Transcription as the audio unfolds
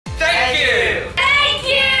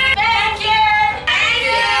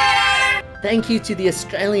Thank you to the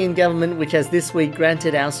Australian government, which has this week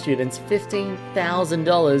granted our students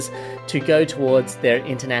 $15,000 to go towards their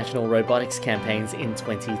international robotics campaigns in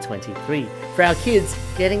 2023. For our kids,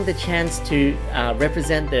 getting the chance to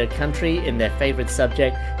represent their country in their favourite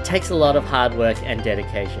subject takes a lot of hard work and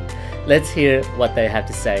dedication. Let's hear what they have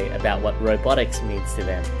to say about what robotics means to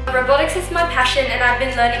them. Robotics is my passion, and I've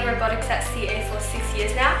been learning robotics at CA for 6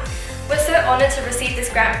 years now. We're so honoured to receive this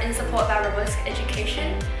grant in support of our robotics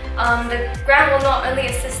education. The grant will not only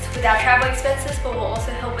assist with our travel expenses, but will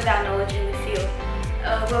also help with our knowledge in the field.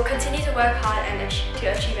 We'll continue to work hard and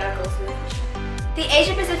to achieve our goals in the future. The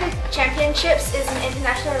Asia Pacific Championships is an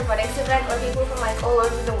international robotics event where people from all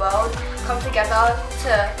over the world come together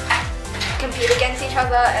to compete against each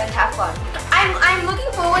other and have fun. I'm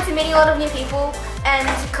looking forward to meeting a lot of new people and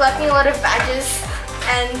collecting a lot of badges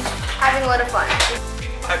and having a lot of fun.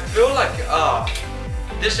 I feel like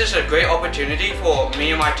this is a great opportunity for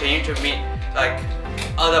me and my team to meet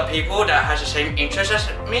other people that has the same interests as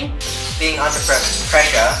me. Being under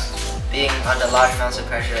pressure, being under large amounts of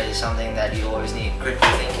pressure is something that you always need critical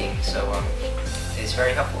thinking, so it's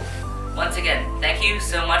very helpful. Once again, thank you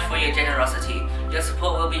so much for your generosity. Your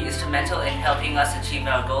support will be instrumental in helping us achieve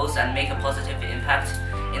our goals and make a positive impact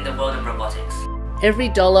in the world of robotics. Every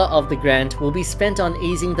dollar of the grant will be spent on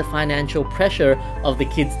easing the financial pressure of the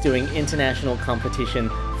kids doing international competition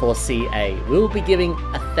for CA. We will be giving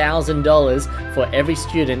 $1,000 for every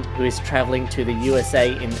student who is traveling to the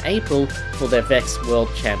USA in April for their VEX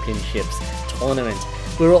World Championships tournament.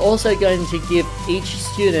 We're also going to give each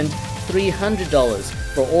student $300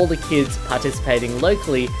 for all the kids participating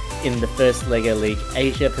locally in the first LEGO League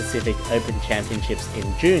Asia Pacific Open Championships in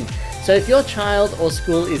June. So if your child or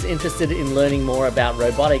school is interested in learning more about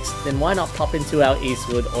robotics, then why not pop into our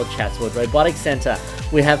Eastwood or Chatswood Robotics Centre?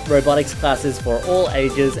 We have robotics classes for all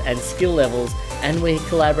ages and skill levels, and we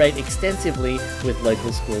collaborate extensively with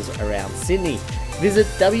local schools around Sydney. Visit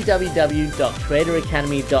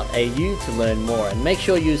www.creatoracademy.au to learn more, and make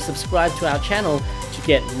sure you subscribe to our channel to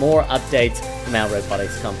get more updates from our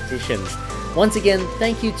robotics competitions. Once again,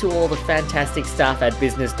 thank you to all the fantastic staff at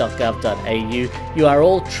business.gov.au. You are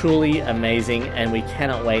all truly amazing, and we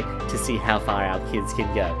cannot wait to see how far our kids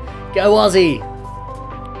can go. Go Aussie!